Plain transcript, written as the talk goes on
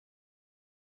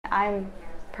I'm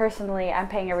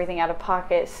paying everything out of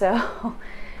pocket, so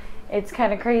it's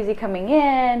kind of crazy coming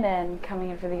in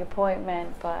for the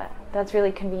appointment, but that's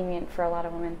really convenient for a lot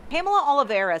of women. Pamela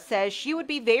Oliveira says she would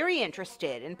be very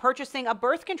interested in purchasing a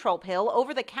birth control pill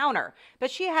over the counter,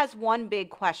 but she has one big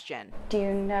question. Do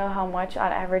you know how much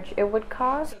on average it would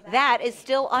cost? That is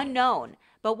still unknown.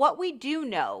 But what we do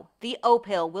know, the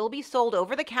O-pill will be sold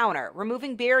over the counter,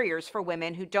 removing barriers for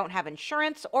women who don't have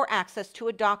insurance or access to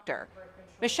a doctor.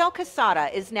 Michelle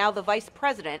Casada is now the Vice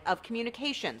President of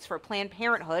Communications for Planned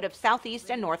Parenthood of Southeast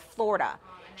and North Florida.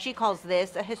 She calls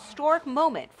this a historic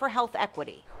moment for health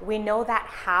equity. We know that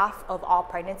half of all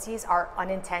pregnancies are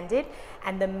unintended,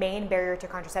 and the main barrier to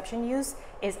contraception use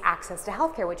is access to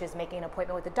healthcare, which is making an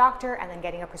appointment with the doctor and then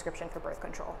getting a prescription for birth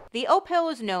control. The O-pill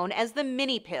is known as the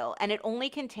mini pill, and it only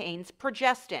contains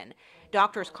progestin.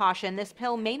 Doctors caution this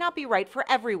pill may not be right for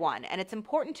everyone, and it's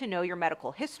important to know your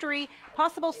medical history,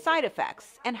 possible side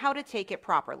effects, and how to take it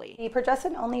properly. The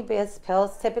progestin-only based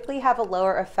pills typically have a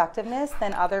lower effectiveness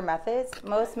than other methods.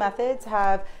 Most methods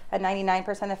have a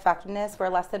 99% effectiveness where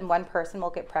less than one person will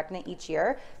get pregnant each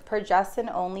year.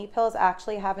 Progestin-only pills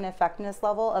actually have an effectiveness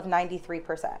level of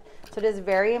 93%. So it is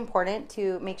very important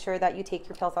to make sure that you take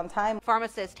your pills on time.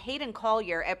 Pharmacist Hayden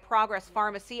Collier at Progress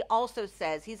Pharmacy also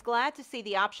says he's glad to see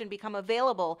the option become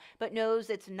available, but knows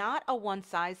it's not a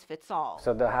one-size-fits-all.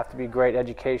 So there'll have to be great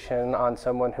education on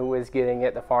someone who is getting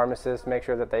it, the pharmacist, make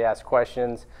sure that they ask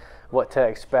questions, what to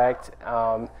expect,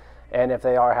 and if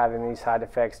they are having these side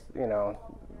effects,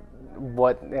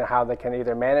 how they can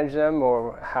either manage them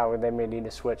or how they may need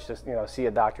to switch to, see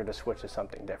a doctor to switch to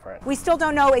something different. We still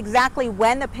don't know exactly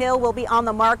when the pill will be on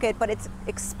the market, but it's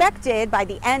expected by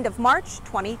the end of March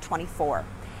 2024.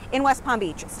 In West Palm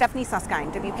Beach, Stephanie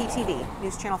Susskind, WPTV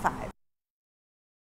News Channel 5.